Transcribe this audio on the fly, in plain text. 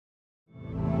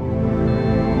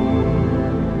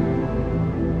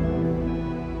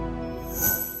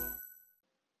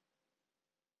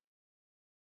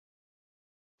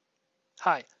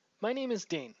Hi, my name is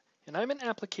Dayne, and I'm an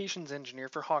applications engineer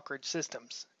for Hawkridge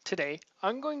Systems. Today,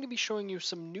 I'm going to be showing you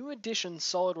some new additions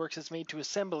SOLIDWORKS has made to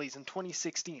Assemblies in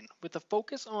 2016, with a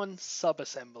focus on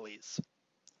sub-assemblies.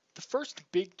 The first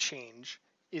big change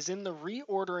is in the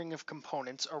reordering of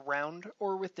components around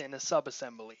or within a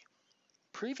sub-assembly.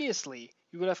 Previously,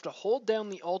 you would have to hold down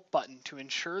the Alt button to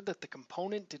ensure that the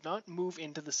component did not move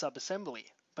into the sub-assembly,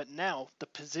 but now the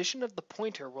position of the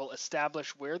pointer will establish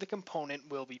where the component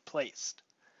will be placed.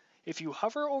 If you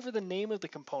hover over the name of the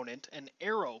component, an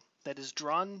arrow that is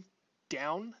drawn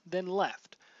down then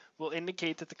left will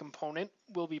indicate that the component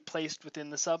will be placed within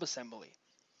the subassembly.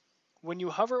 When you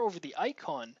hover over the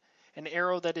icon, an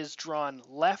arrow that is drawn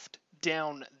left,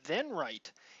 down, then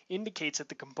right indicates that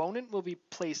the component will be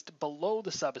placed below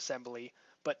the subassembly,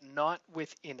 but not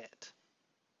within it.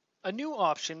 A new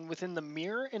option within the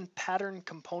mirror and pattern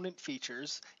component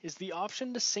features is the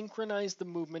option to synchronize the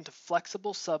movement of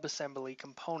flexible subassembly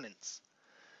components.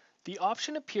 The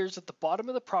option appears at the bottom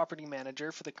of the property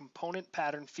manager for the component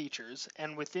pattern features,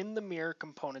 and within the mirror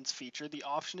components feature, the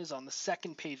option is on the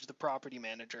second page of the property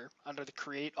manager under the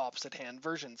create opposite hand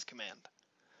versions command.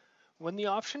 When the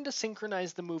option to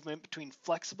synchronize the movement between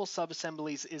flexible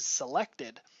subassemblies is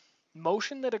selected,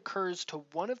 motion that occurs to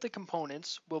one of the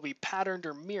components will be patterned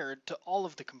or mirrored to all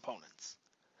of the components.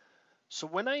 So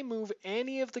when I move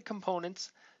any of the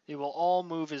components, they will all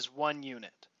move as one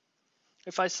unit.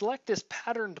 If I select this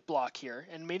patterned block here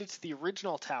and made it to the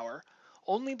original tower,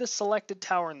 only the selected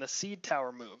tower and the seed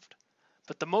tower moved,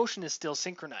 but the motion is still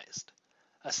synchronized.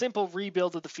 A simple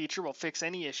rebuild of the feature will fix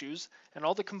any issues, and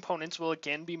all the components will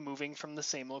again be moving from the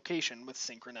same location with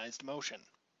synchronized motion.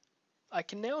 I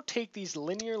can now take these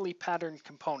linearly patterned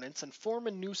components and form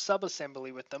a new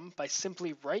subassembly with them by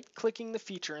simply right-clicking the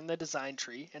feature in the design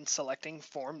tree and selecting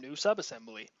Form New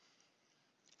Subassembly.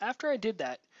 After I did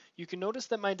that, you can notice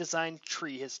that my design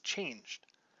tree has changed.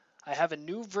 I have a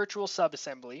new virtual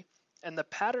subassembly, and the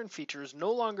pattern feature is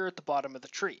no longer at the bottom of the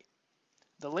tree.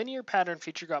 The linear pattern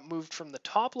feature got moved from the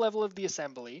top level of the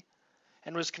assembly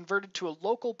and was converted to a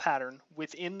local pattern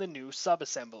within the new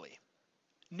subassembly.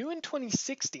 New in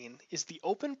 2016 is the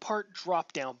Open Part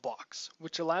drop-down box,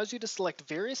 which allows you to select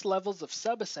various levels of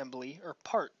subassembly or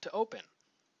part to open.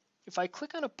 If I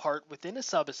click on a part within a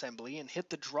subassembly and hit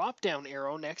the drop-down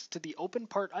arrow next to the Open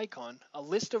Part icon, a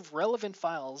list of relevant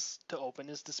files to open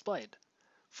is displayed.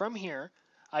 From here,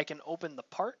 I can open the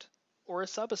part or a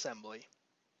subassembly.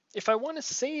 If I want to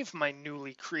save my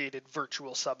newly created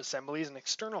virtual subassembly as an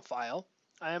external file,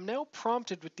 I am now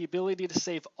prompted with the ability to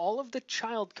save all of the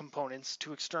child components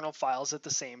to external files at the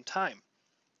same time.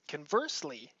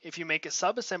 Conversely, if you make a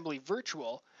subassembly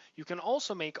virtual, you can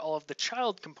also make all of the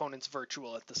child components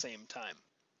virtual at the same time.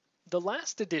 The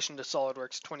last addition to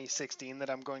SOLIDWORKS 2016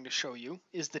 that I'm going to show you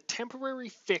is the Temporary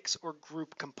Fix or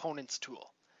Group Components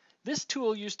tool. This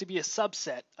tool used to be a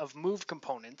subset of Move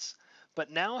Components,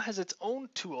 but now has its own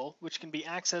tool which can be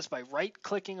accessed by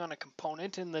right-clicking on a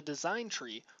component in the design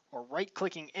tree or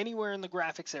right-clicking anywhere in the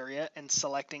graphics area and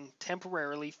selecting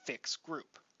Temporarily Fix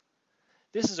Group.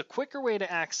 This is a quicker way to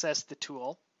access the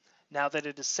tool now that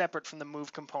it is separate from the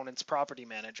Move Components property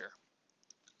manager.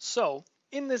 So,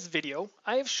 in this video,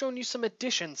 I have shown you some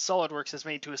additions SOLIDWORKS has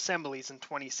made to assemblies in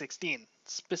 2016,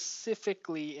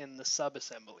 specifically in the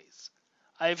sub-assemblies.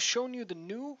 I have shown you the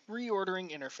new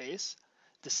reordering interface,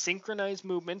 the synchronize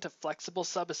movement of flexible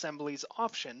subassemblies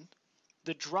option,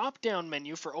 the drop-down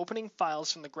menu for opening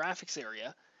files from the graphics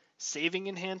area, saving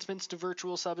enhancements to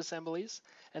virtual subassemblies,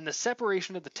 and the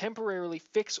separation of the temporarily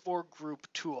fix or group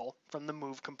tool from the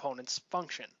move components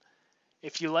function.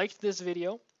 If you liked this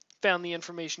video, found the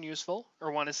information useful,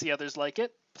 or want to see others like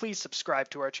it, please subscribe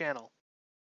to our channel.